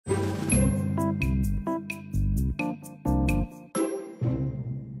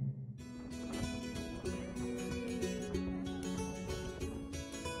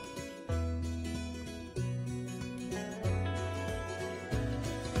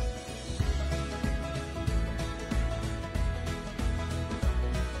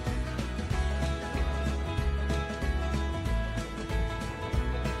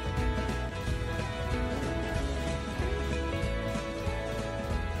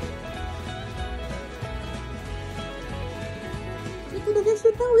Let's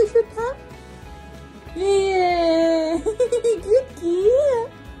shoot now. We shoot now. Yeah. Good kid.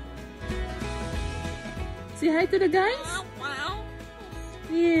 Say hi to the guys.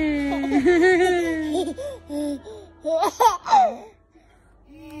 Yeah.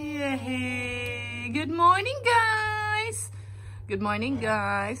 Yeah. Good morning, guys. Good morning,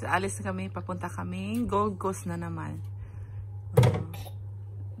 guys. Alis na kami. Papunta kaming Gold Coast na naman.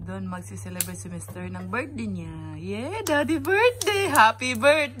 Doon magsi-celebrate si Mr. ng birthday niya. Yeah, Daddy birthday. Happy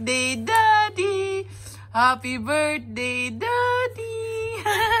birthday, Daddy. Happy birthday, Daddy.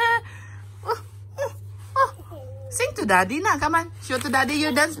 Sing to Daddy na. Come on. Show to Daddy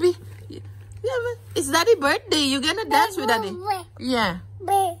your dance, B. Yeah, man. It's Daddy birthday. You gonna dance with Daddy? Yeah.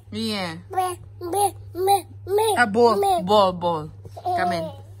 Yeah. Ball. Come in.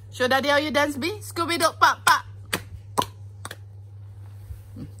 Show Daddy how you dance, B. Scooby-Doo, pa.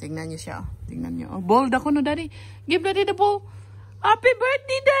 Tingnan niyo siya. Tingnan niyo. Oh, ball ako no, Daddy. Give Daddy the ball. Happy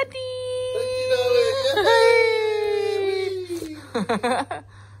birthday, Daddy! Thank you, darling.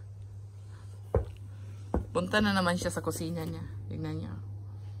 Punta na naman siya sa kusina niya. Tingnan niyo.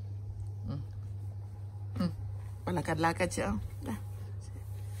 Palakad-lakad siya.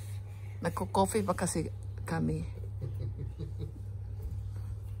 Nagko-coffee pa kasi kami.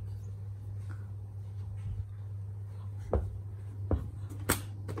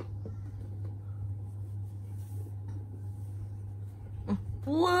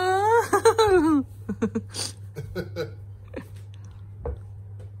 Wow!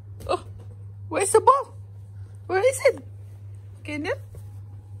 Oh, where's the ball? Where is it? Kenneth?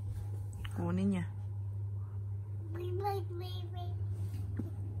 Kunin niya.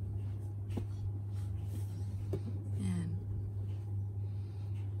 Yan.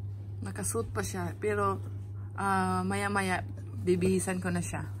 Nakasuot pa siya. Pero, maya-maya, bibihisan ko na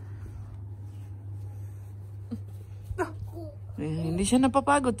siya. Hindi siya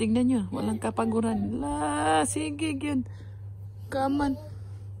napapagod. Tingnan nyo. Walang kapaguran. La, sige yun. Come on.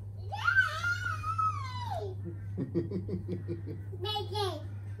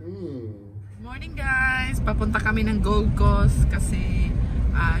 Morning, guys. Papunta kami ng Gold Coast kasi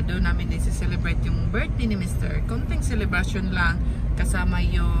doon namin isi-celebrate yung birthday ni Mr. Konting celebration lang. Kasama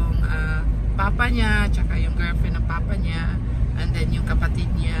yung papa niya, tsaka yung girlfriend ng papa niya, and then yung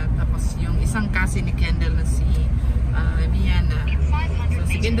kapatid niya, tapos yung isang cousin ni Kendall na si Miana. So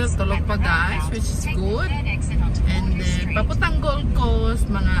si Kendall tulog pa, guys, which is good. And then papuntang Gold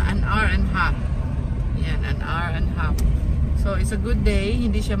Coast, mga an hour and a half. Yan, an hour and a half. So it's a good day,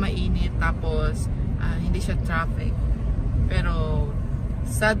 hindi siya mainit, tapos hindi siya traffic. Pero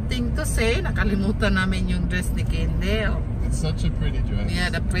sad thing to say, nakalimutan namin yung dress ni Kendall. It's such a pretty dress. Yeah,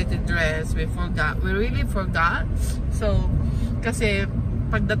 the pretty dress. We forgot. We really forgot. So kasi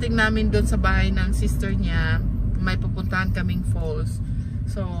pagdating namin doon sa bahay ng sister niya, may pupuntahan kaming falls.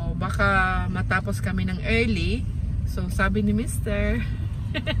 So baka matapos kami ng early. So sabi ni Mr.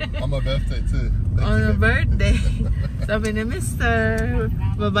 On my birthday too. On a birthday. Sabi ni Mr.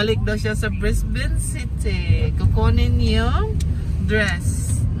 babalik daw siya sa Brisbane City. Kukunin yung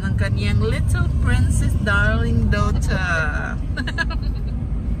dress ng kaniyang little princess darling daughter.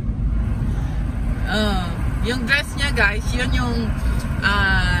 Yung dress niya, guys, yun yung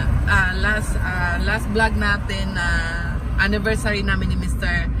last vlog natin, anniversary namin ni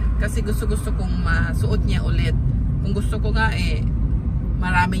Mr. Kasi gusto kong masuot niya ulit. Kung gusto ko nga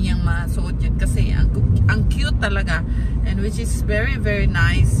marami niyang masuot yan kasi ang cute talaga, and which is very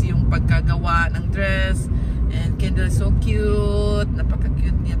nice yung pagkagawa ng dress, and Kendall is so cute,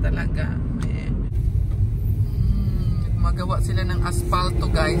 napaka-cute niya talaga. Magawa sila ng asfalto,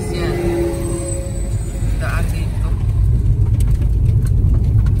 guys, yan daan dito.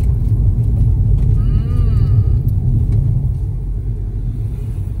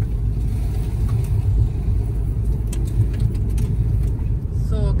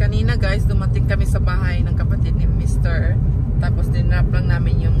 Kanina, guys, dumating kami sa bahay ng kapatid ni Mr. Tapos dinrap lang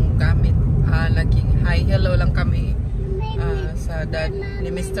namin yung gamit. Naging hi, hello lang kami sa dad ni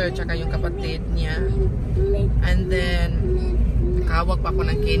Mr. tsaka yung kapatid niya. And then nakahawak pa ako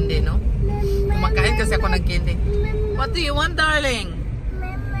ng candy, no? Kumakain kasi ako ng candy. What do you want, darling?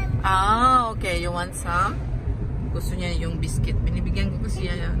 Okay, you want some? Gusto niya yung biscuit. Binibigyan ko kasi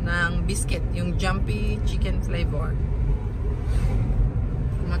ng biscuit, yung jumpy chicken flavor.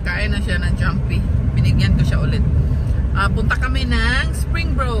 Makain na siya ng jumpy. Binigyan ko siya ulit. Punta kami ng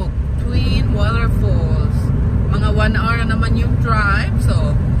Springbrook Twin Waterfalls. Mga 1 hour naman yung drive.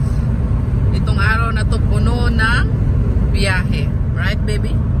 So, itong araw na to puno ng biyahe. Right,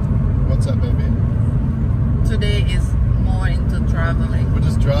 baby? What's up, baby? Today is more into traveling. We're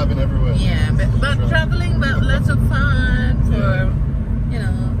just driving everywhere. Yeah, but traveling, but lots of fun for you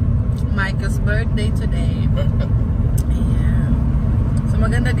know, Michael's birthday today. Yeah. So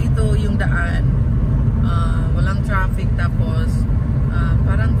maganda dito yung daan. Walang traffic, tapos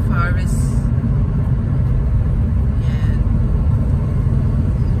parang forest. Yan.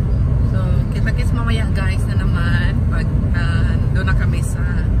 So kita-kits mamaya guys na naman pag doon na kami sa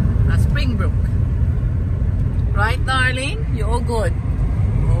Springbrook. Right darling? You all good?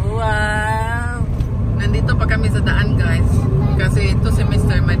 Wow! Nandito pa kami sa daan guys. Kasi ito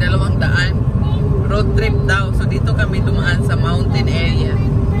semester may dalawang daan. Road trip daw. So dito kami dumaan sa mountain area.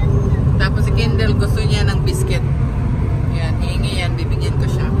 Tapos si Kendall gusto niya ng biscuit. Yan, hihingi yan. Bibigyan ko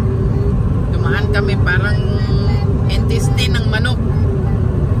siya. Dumaan kami parang intestine ng manok.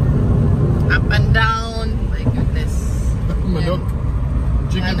 Up and down. My goodness. Manok.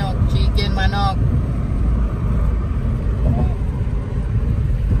 Chicken. Manok. Chicken, manok.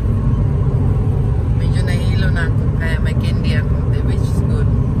 Medyo nahilo na ako. Kaya may candy ako. Which is good.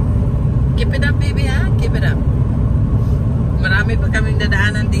 Keep it up baby ha. Keep it up. Marami pa kaming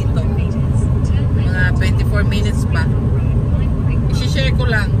dadaanan dito. Mga 24 minutes pa. I-share ko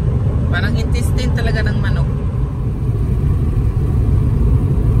lang. Parang intestine talaga ng manok.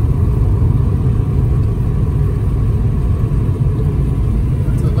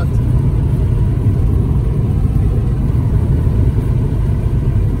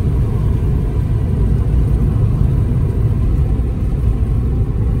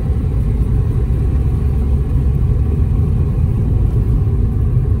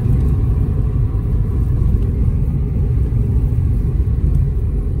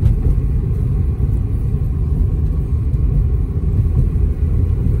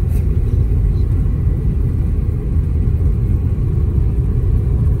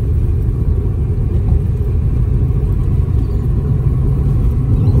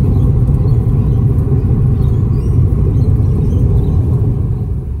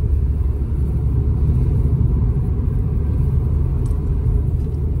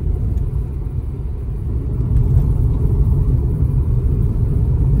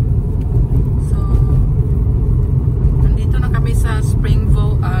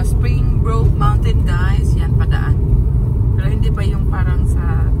 Springbrook Mountain guys, yan padaan. Pero hindi pa yung parang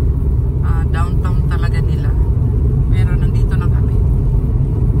sa downtown talaga nila. Pero nandito na kami.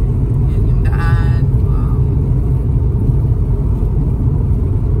 Yan yung daan. Wow.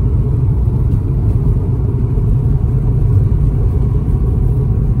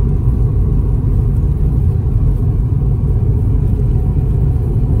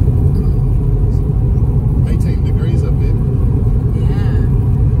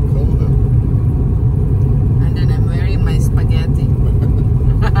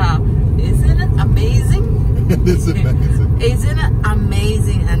 It's amazing. Isn't it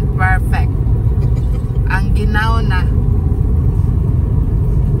amazing and perfect? Ang ginaw na.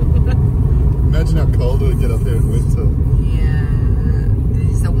 Imagine how cold it would get up there in winter. Yeah,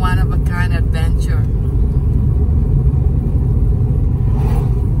 this is a one-of-a-kind adventure.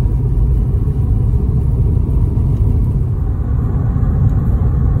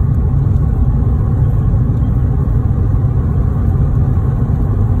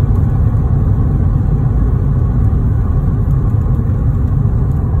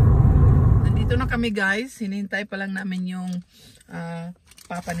 Kami guys, hinihintay pa lang namin yung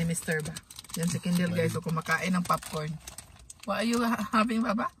papa ni Mr. ba. Yan si Kendall guys, so kumakain ng popcorn. What are you having,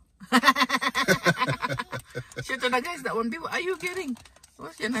 Baba? Shoot na guys, that one. What are you getting? Oh,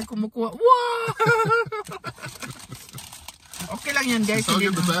 siya na kumukuha. Wow! Okay lang yan guys.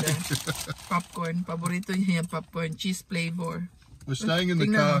 Popcorn, paborito niya yung popcorn, cheese flavor. We're staying in the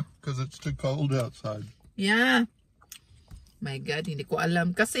car because it's too cold outside. Yeah. My God, hindi ko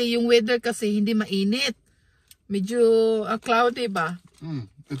alam. Kasi yung weather kasi hindi mainit. Medyo cloudy ba?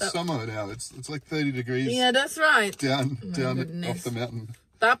 It's summer now. It's like 30 degrees. Yeah, that's right. Down off the mountain.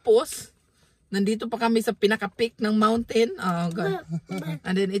 Tapos, nandito pa kami sa pinaka-peak ng mountain. Oh, God.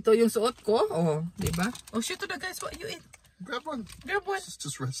 And then ito yung suot ko. Oh, di ba? Oh, shoot to the guys. What you eat? Grab one. Grab one.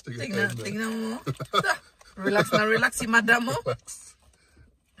 Just resting. Tingnan mo. Relax na relax si madam mo.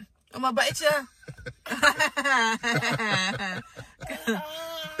 Oh, mabait siya.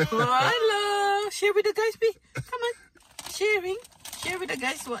 Hello. Share with the guys, B. Come on. Share with the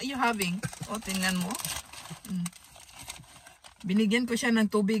guys what you having. O, tingnan mo. Binigyan ko siya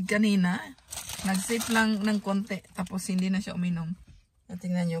ng tubig kanina. Nag-sip lang ng konti. Tapos hindi na siya uminom.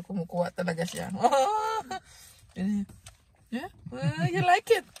 Tingnan nyo, kumukuha talaga siya. Oh! Yeah? Well, you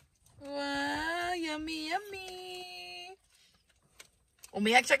like it? Wow, yummy, yummy.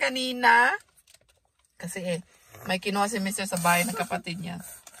 Umiyak siya kanina. Kasi may kinuha si Mr. sa bahay ng kapatid niya.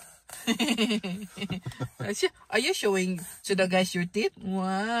 Are you showing to the guys your teeth?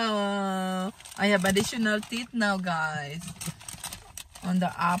 Wow. I have additional teeth now, guys. On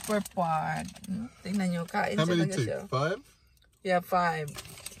the upper part. Tingnan nyo, kain How many talaga teeth? siya. 5? Yeah, 5.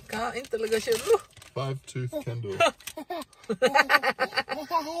 Kain talaga siya. 5-tooth Kendall.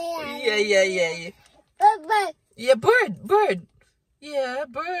 Yeah. Yeah, bird. Yeah,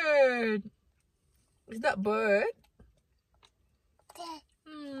 bird. Is that bird?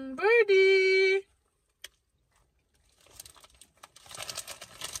 Birdie.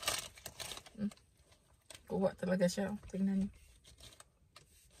 Kuha talaga siya. Tingnan niyo.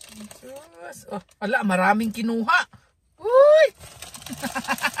 Oh, ala, maraming kinuha. Uy!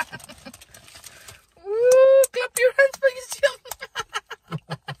 Clap your hands pa siya.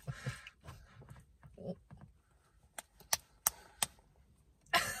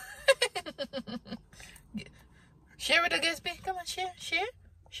 Share with the guys, babe. Come on, share.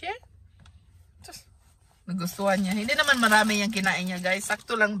 Just, nagustuhan niya. Hindi naman marami yung kinain niya, guys.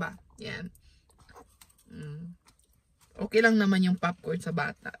 Sakto lang ba? Yan. Okay lang naman yung popcorn sa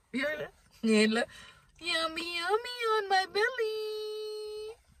bata. Yummy on my belly.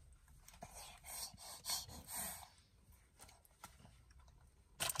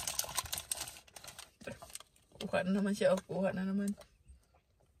 Kuha na naman siya. Kuha na naman.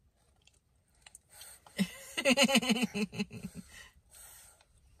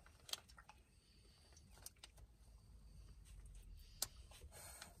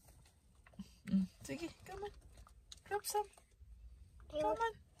 Sige, come on. Grab some. Come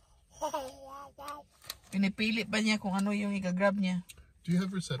on. Pinipili pa niya kung ano yung i-grab niya. Do you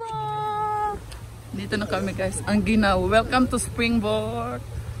have reception? Dito na kami, guys. Ang Ginaw. Welcome to Springboard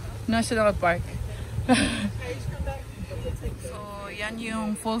National Park. So, yan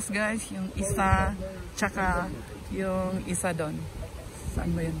yung falls, guys. Yung isa, tsaka yung isa doon.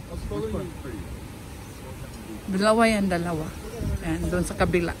 Saan ba yun? Dalawa yan, dalawa. Yan, doon sa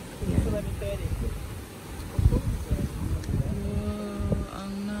kabila. Yan.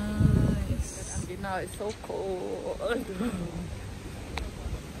 Ang nice. Ang Ginaw is so cold.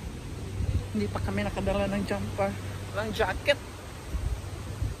 Hindi pa kami nakadala ng jumper. Walang jacket.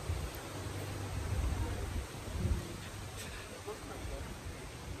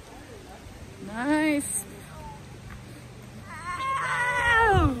 Nice.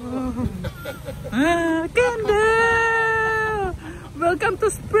 Kendall! Welcome to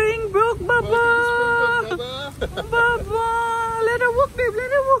Springbrook, Baba! Baba! Let her walk, babe.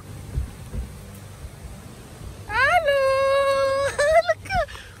 Let her walk. Hello! Look!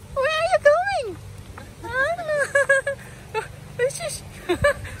 Where are you going? Hello!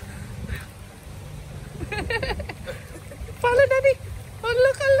 Follow daddy. Oh,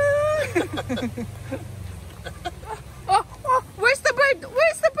 look, oh, where's the bird?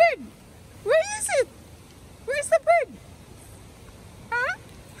 Where's the bird? Where is it? Where's the bird? Huh?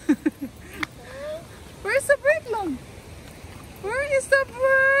 Where's the bird, Long? Where is the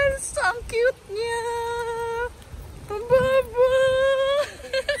bird? So cute niya. Baba.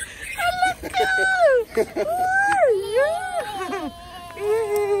 Look out.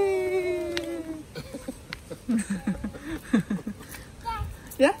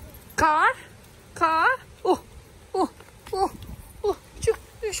 Yeah. Car? Oh.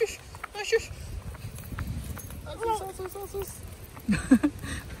 Shush.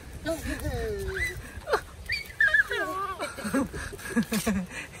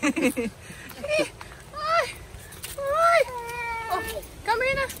 Oh, come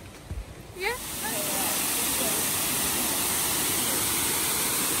here na. Yeah.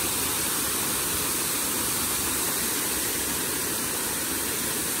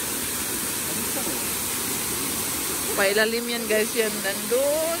 Pailalim yan, guys, yan.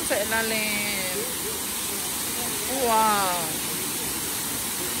 Nandun sa ilalim. Wow.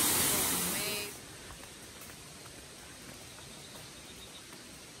 Amazing.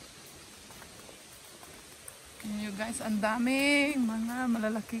 You guys, ang daming mga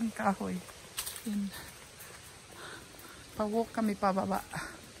malalaking kahoy. Yan. Pa-walk kami pababa.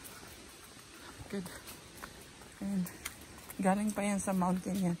 Good. And galing pa yan sa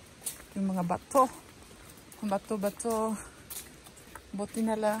mountain yan. Yung mga bato. Bato-bato. Buti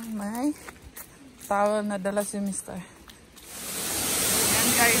na lang may towel na dala si Mr. Yan,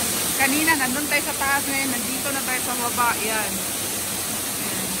 guys. Kanina nandun tayo sa taas, ngayon nandito na tayo sa baba. Yan.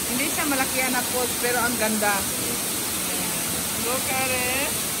 Hindi siya malakihan na falls, pero ang ganda. Look at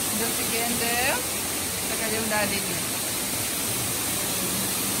it. Doon si Kendall. Saka yung daddy niya.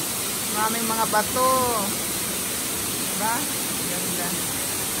 Maraming mga bato. Diba? Ganda.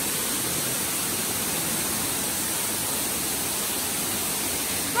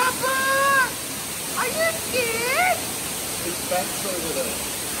 Papa! Are you scared? His back's over there.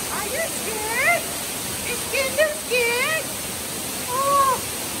 Are you scared? Is Kinder scared? Oh!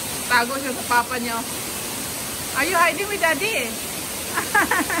 Tago siya sa papa niya. Are you hiding with Daddy?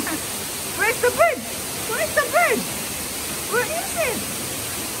 Where's the bird? Where's the bird? Where is it?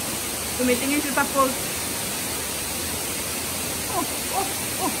 Tumitingin siya sa post. Oh, oh,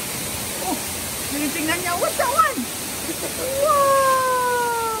 oh, oh. Tinitingnan niya. What's that one?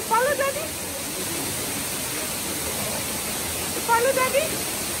 Wow! Follow Daddy? You follow Daddy?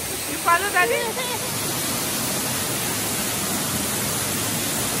 You follow Daddy?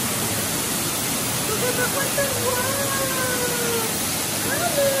 Look at that one. Wow!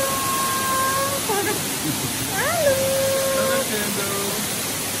 Hello! Hello!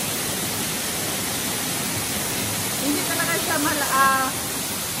 Hindi talaga siya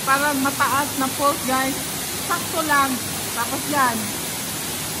parang mataas na pulse, guys. Sakto lang. Tapos yan.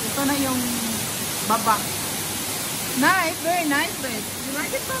 Ito na yung baba. Nice. Very nice, babe. You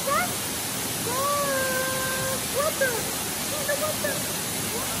like it, Papa? Good. Water. Water, water.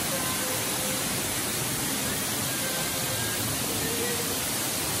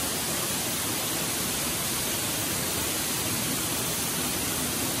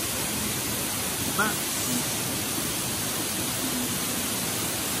 Back.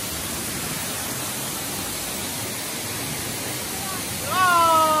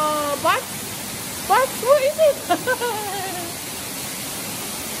 Oh, but what is it?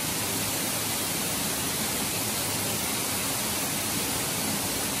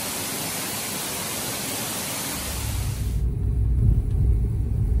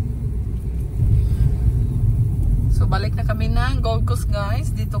 So balik na kami ng Gold Coast,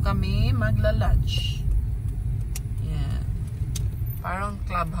 guys. Dito kami magla-lunch. Yan. Parang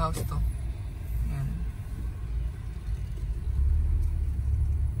clubhouse to. Yan.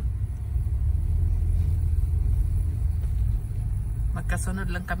 Magkasunod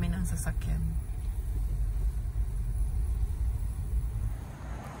lang kami ng sasakyan.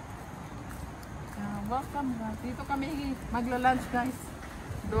 Welcome, guys. Dito kami magla-lunch, guys.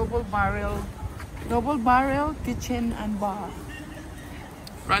 Double barrel kitchen and bar.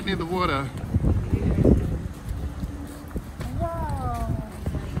 Right near the water. Wow.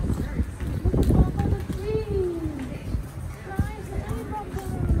 Look at the tree. Nice.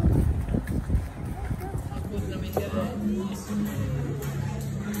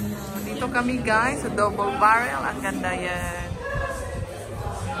 Dito kami, guys, sa double barrel. Ang ganda yan.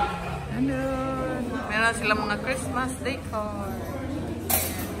 Hello. Meron silang mga Christmas decor.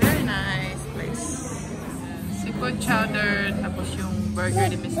 Very nice place. Seafood chowder, tapos yung burger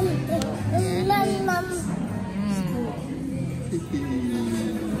ni Mr.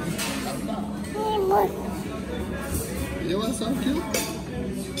 You want some cute?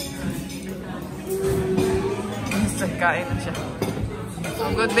 Mr. Kain na siya.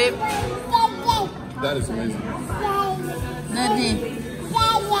 I'm good, babe. That is amazing. Daddy.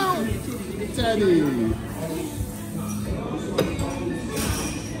 Teddy.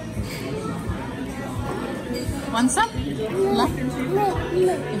 Want some? La?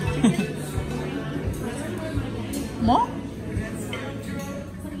 Mo?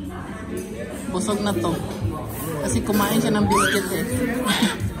 Busog na to. Kasi kumain siya ng biscuit eh.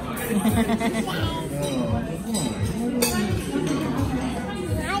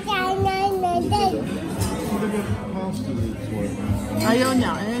 Ayaw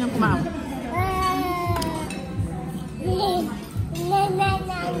niya. Ayaw niya kumain.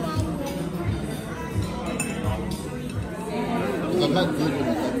 I'm not good when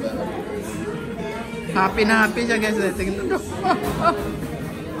it's like that. Happy na happy siya, guys. Tingnan mo.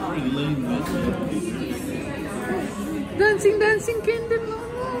 Dancing, dancing candle.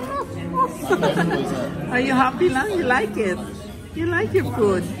 Are you happy lang? You like it? You like your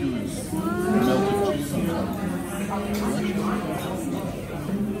food?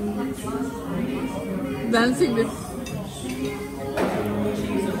 Dancing with...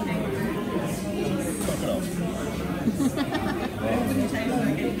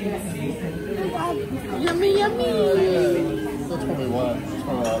 Yummy, yummy! That's probably why I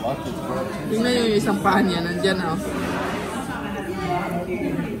like it. Tingnan yung isang paa niya. Nandyan, oh.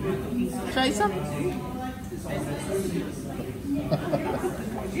 Try some.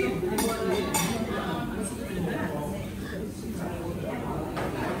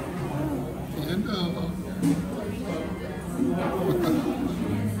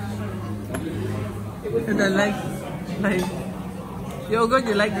 And I like yogurt.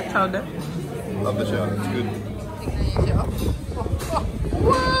 You like the chowder? Love the chowder. It's good.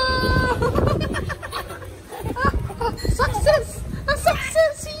 Wow! Success! A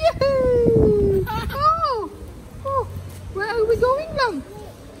success!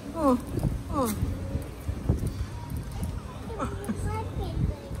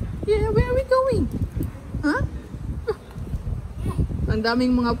 Ang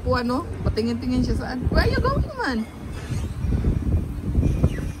daming mga puwan, no? Patingin-tingin siya saan. Where are you going, man?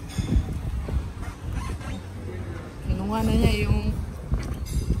 Kinuha na niya yung...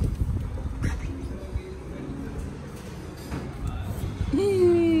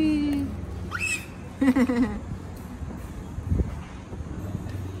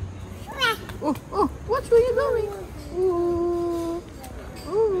 Oh, watch where you going. Ooh,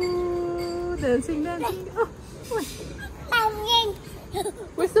 ooh, dancing. Oh, what?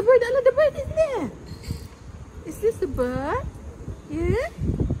 Where's the bird? Oh, the bird is there. Is this the bird? Yeah.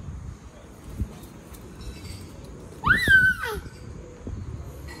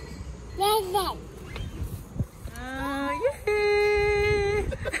 Yay!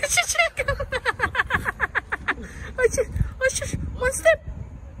 One step.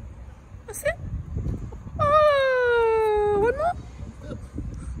 One step. Oh, one more.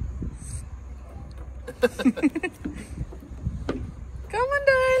 Come on,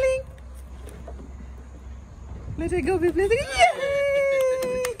 darling. Let it go, babe. Let it go. Yay!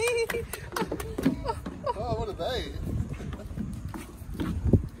 Oh, what are they?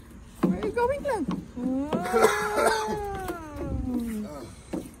 Where are you going, lang?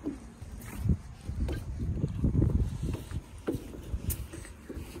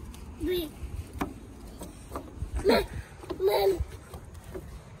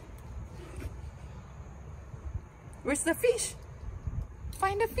 Where's the fish?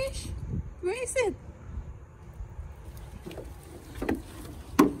 Find the fish. Where is it?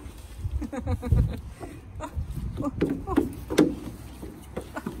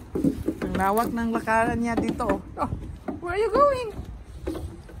 Ang lawak ng lakaran niya dito. Oh, where are you going?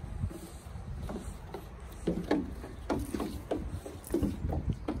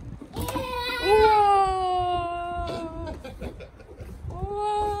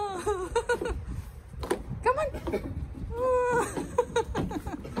 Come on.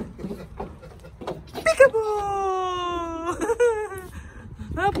 Peekaboo.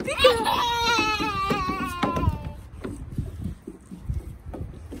 Peekaboo.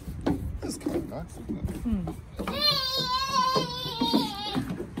 That's kind of nice, isn't it?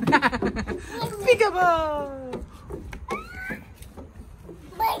 Peekaboo.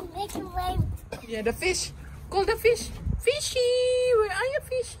 Yeah, the fish. Call the fish. Fishy, where are you,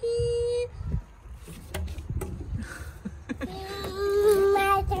 fishy?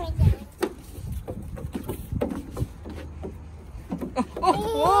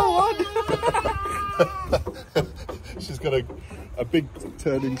 Oh, She's got a big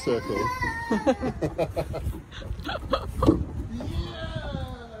turning circle.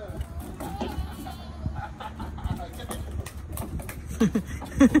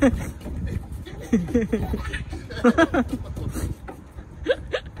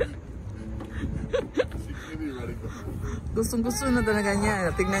 Gustong-gusto na talaga niya.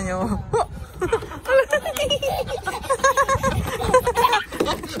 Tignan niyo.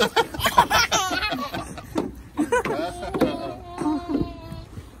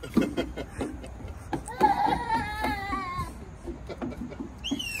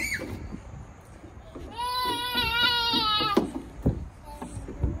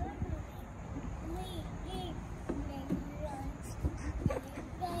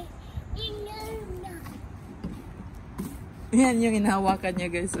 Yan yung hinahawakan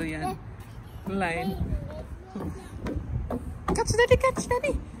niya, guys. So yan. Line. Catch daddy, catch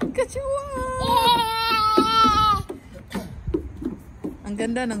daddy. Catch you. Ang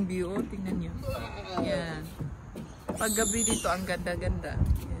ganda ng view. Oh, tingnan niyo. Yan. Pag gabi dito, ang ganda-ganda.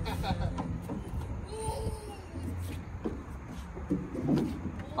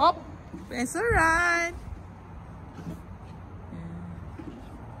 Hop. It's alright.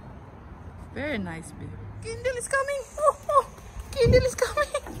 Very nice, babe. Kindle is coming. Oh, Kindle is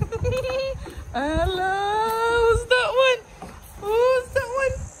coming. Hello. Who's that one? Who's that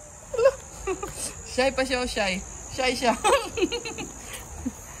one? Hello. Shy pa siya, shy. Shy siya.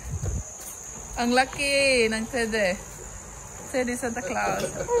 Ang laki ng Teddy. Teddy Santa Claus.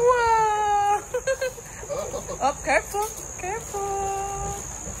 Wow. Oh, careful. Careful.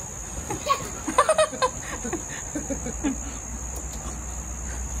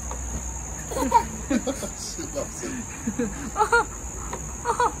 She loves it.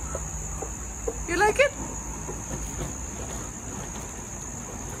 You like it?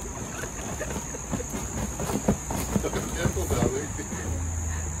 Careful, darling.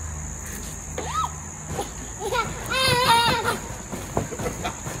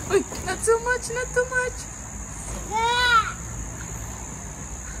 Uy, not too much, not too much.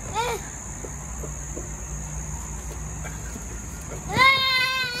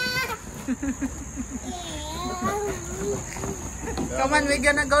 Come on, we're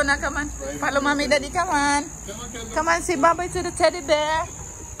gonna go na. Come on. Follow mommy, daddy. Come on. Come on, say bye-bye to the teddy bear.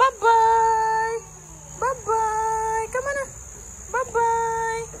 Bye-bye. Bye-bye. Come on.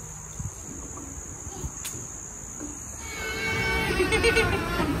 Bye-bye.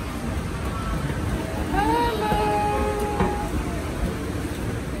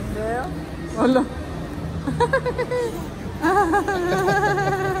 Hello.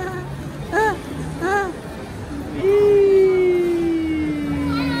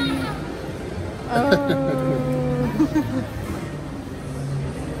 Hello.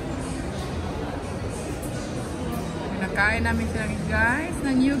 Nakain namin sila guys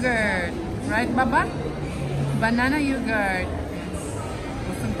ng yogurt. Right, Baba? Banana yogurt.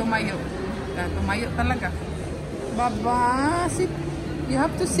 Gustong tumayo. Tumayo talaga. Baba, sit. You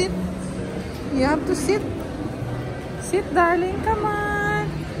have to sit. You have to sit. Sit, darling. Come on.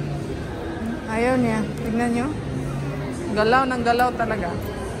 Ayaw niya. Tignan nyo. Galaw ng galaw talaga.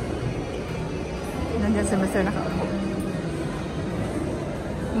 Nandiyan si Mr. nakaupo.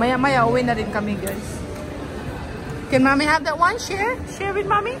 Maya-maya, uwi na rin kami, guys. Can mommy have that one? Share? Share with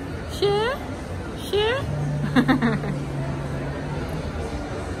mommy? Share? Share?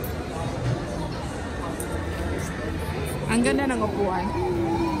 Ang ganda ng upuan.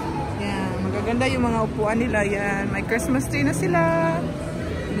 Yan. Magaganda yung mga upuan nila. Yan. May Christmas tree na sila.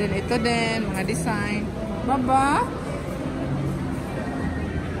 And then ito din. Mga design. Baba.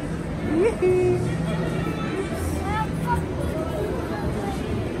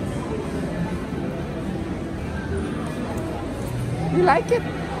 You like it?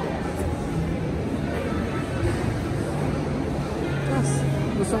 Yes.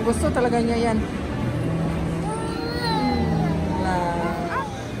 Gustong-gusto talaga niya yan.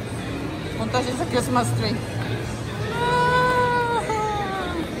 Punta siya sa Christmas tree.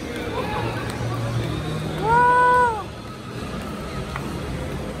 Wow!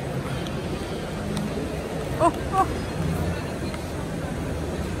 Oh, oh.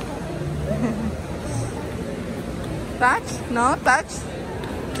 Touch? No, touch.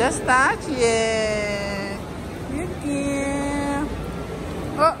 Just touch. Yeah. Yeah.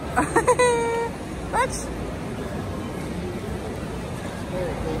 Oh. Touch.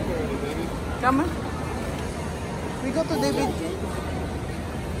 Come on. We go to David.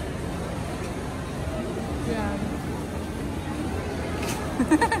 Yeah.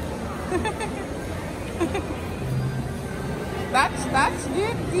 Touch.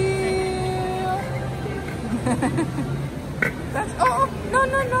 Good girl. That's oh no.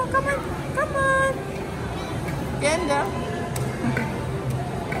 Come on. Kendall.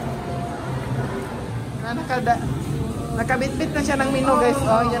 Nakabitbit na siya ng mino, guys.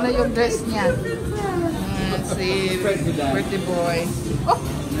 Oh, yan na yung dress niya. Si birthday boy. Oh!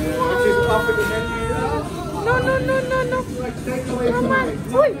 No. Come on.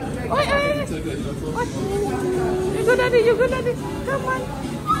 Uy! You go, daddy. Come on.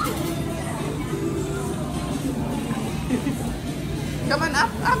 Come on,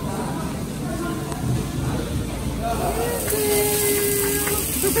 up.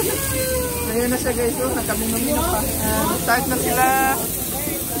 Ayun na siya, guys. Oh, nagkamino-mino pa. Start na sila.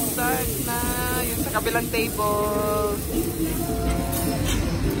 Start na. Yun sa kabilang table.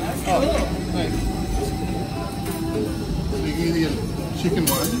 Oh, nice. So you can either get chicken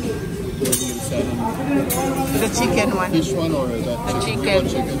one, or you can get salmon. The chicken one. Fish one or the chicken.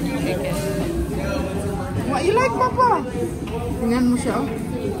 Chicken. What you like, Papa? Tingnan mo siya, oh.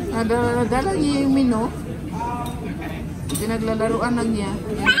 Dala niya yung mino. Pinaglalaruan lang niya.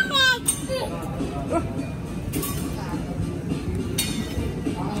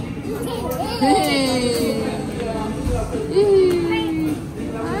 Hey!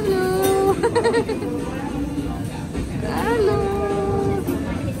 Hello! Hello!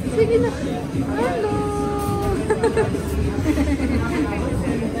 Sige na! Hello!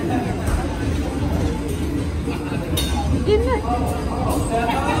 Sige na!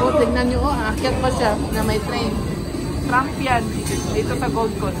 O, tignan nyo, oh, aakyat pa siya na may train. Trump yan. Dito sa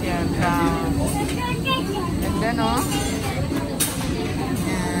Gold Coast yan. Ganda, no?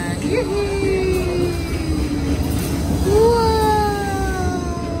 Yan. Yehey! Wow!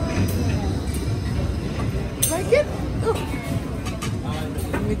 Like it? Oh!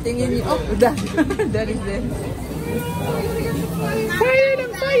 Tingin niyo. Oh, that is there. Fire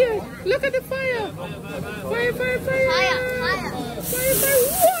and fire! Look at the fire! Fire! Fire!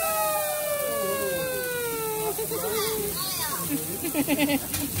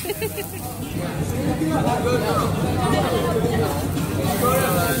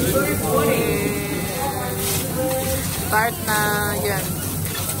 Start na yan.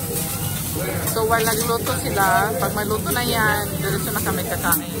 So while nagluto sila, pag maluto na yan, diretso na kami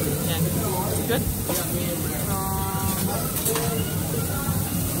kakain. Yan. Good?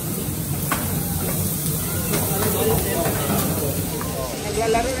 So,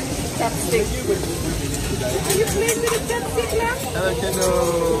 naglalaro na si chopstick. Are you playing with a chopstick lang? Hello.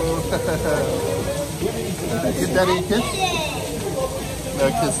 Give daddy a kiss? No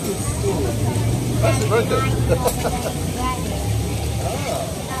kisses. That's broken.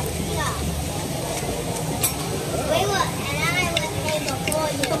 Wait, what? And I was here before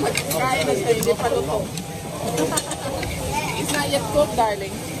you. Kain na siya, hindi pa luto. It's not yet cooked,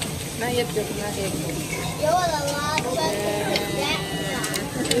 darling. Not yet cooked, not yet cooked. You're the last one.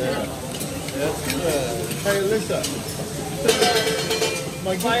 That's good. Hey, Alyssa.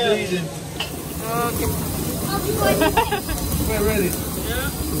 My good reading. Okay. We're ready.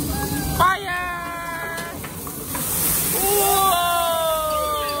 Fire! Whoa!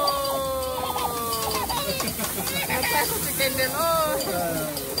 Natakot si Kendall. Oh!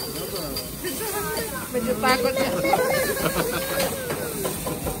 Medyo takot siya.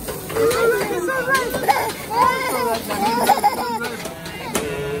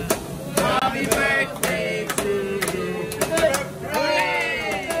 Happy birthday to you.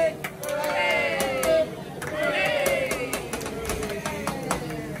 Hooray! Hooray! Hooray!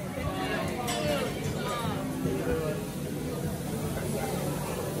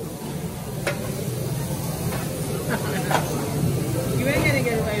 You ain't gonna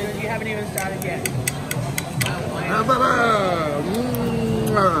get it later. You haven't even started yet.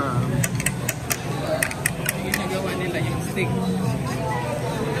 Yung nagawa nila yung stick.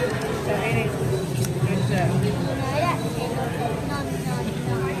 So, it is good job.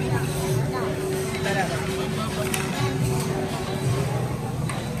 Tara.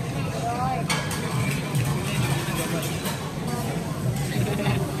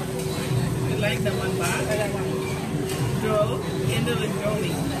 You like that one, ba? Draw? Kendall is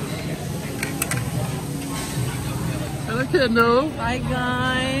drawing. Hello, Kendall. Hi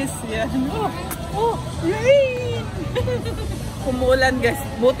guys! Yan. Oh, rain! Kumulan guys.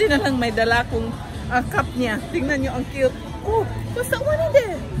 Buti na lang may dala kong cup niya. Tingnan nyo ang cute. Oh, basta one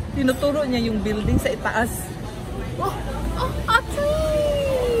there. Tinuturo niya yung building sa itaas. Oh, a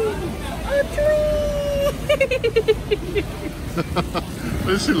tree! A tree!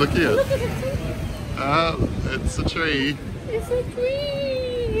 What is she looking at? Look at the tree. It's a tree. It's a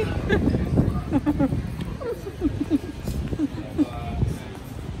tree!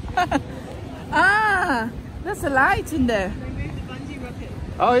 Ah, there's a light in there.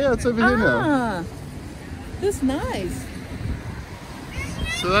 Oh yeah, it's over here now. Ah, that's nice.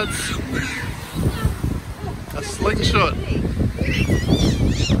 So that's a slingshot.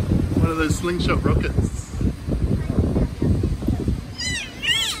 One of those slingshot rockets.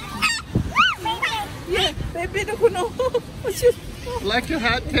 Yeah, baby, no, no. What's your... Like your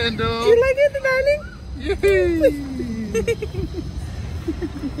hat, Kendall. You like it, darling? Yay!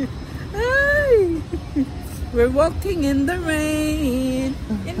 Hi. We're walking in the rain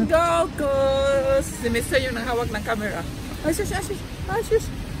in Gold Coast. Si Mr. yung nanghawak ng camera. Ay, shush, shush, shush.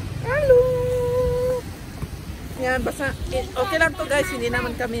 Hello. Yan, basta. Okay lang to guys. Hindi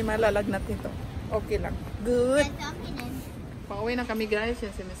naman kami malalagnat nito. Okay lang. Good. Pauwi na kami guys.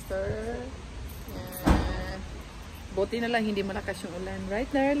 Yan si Mr. Yan. Buti na lang hindi malakas yung ulan.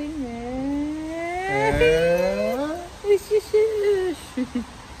 Right, darling? Yeah.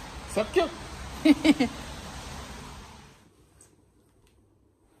 So cute.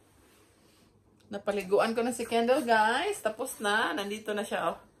 Napaliguan ko na si Kendall, guys. Tapos na. Nandito na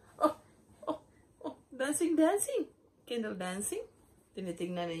siya, oh. Oh, oh, oh. Dancing, dancing. Kendall dancing.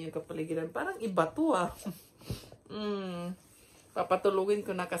 Tinitingnan niya yung kapaligiran. Parang iba to, ah. Papatulugin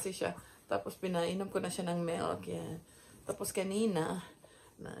ko na kasi siya. Tapos pinainom ko na siya ng milk. Yan. Tapos kanina,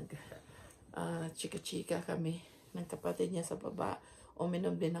 chika-chika kami ng kapatid niya sa baba.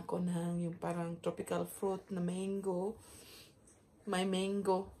 Uminom din ako ng yung parang tropical fruit na mango. My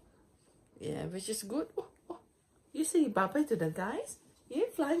mango. Yeah, which is good. Oh, oh. You say bye-bye to the guys? Yeah,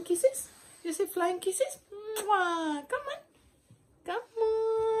 flying kisses? You say flying kisses? Mwah! Come on. Come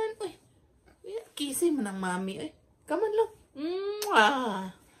on. Uy. Yeah, kissing mo ng mami. Uy. Come on lang.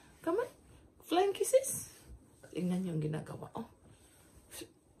 Mwah! Come on. Flying kisses. Tingnan niyo yung ginagawa. Oh.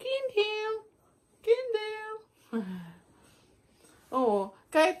 Kendall. Kendall. Oh,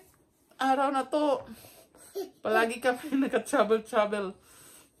 kahit araw na to, palagi kami naka-travel.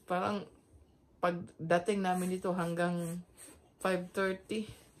 Parang pagdating namin dito hanggang 5:30,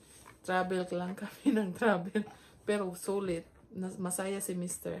 travel lang kami ng travel. Pero sulit. Masaya si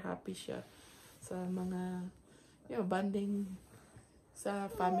Mr. Happy siya sa mga bonding sa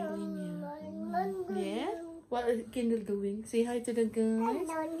family niya. Yeah? What is Kendall doing? Say hi to the guys.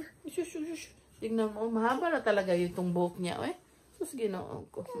 Shush, shush, shush. Tignan mo, mahaba na talaga yung buhok niya, eh. Sus, Ginoo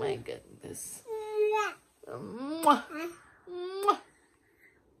ko. My goodness. Mwah! Mwah!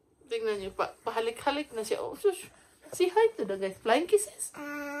 Tignan niyo, pahalik-halik na siya. Oh, shush. Say hi to the guys. Flying kisses?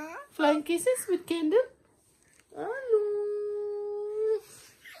 Flying kisses with Kendall? Hello.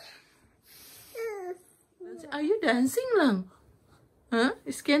 Are you dancing lang? Huh?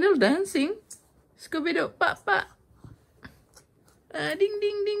 Is Kendall dancing? Scooby-Doo, pa. Ding,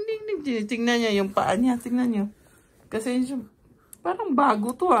 ding, ding, ding, ding. Tingnan niya yung paa niya. Tingnan niyo. Kasi parang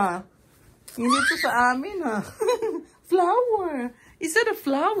bago to, ah. Hindi to sa amin, ah. Flower. Is that a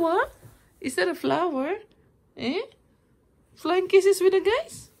flower? Is that a flower? Eh? Flying kisses with the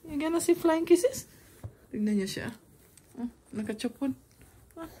guys? You gonna see flying kisses? Tingnan niya siya. Nakachupon.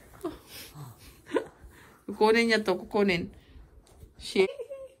 Kukunin niya to. Kukunin. Shit.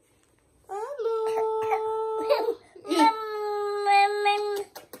 Hello. Yeah.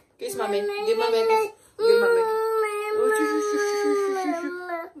 Kiss mommy. Give mommy a kiss. Give mommy a kiss. Oh, shush, shush, shush, shush,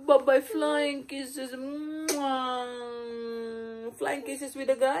 shush. Bye-bye flying kisses. Mwah. Flying kisses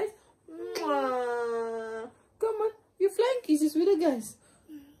with the guys. Mwah. Come on. You flying kisses with the guys.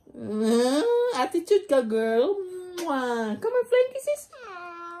 Attitude ka, girl. Mwah. Come on, flying kisses.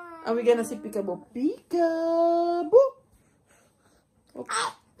 Are we gonna see peekaboo? Peekaboo. Oh,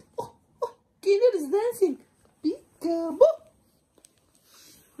 Kendall is dancing. Peekaboo.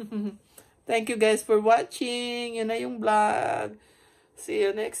 Thank you guys for watching. Yun na yung vlog. See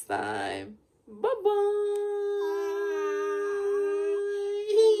you next time.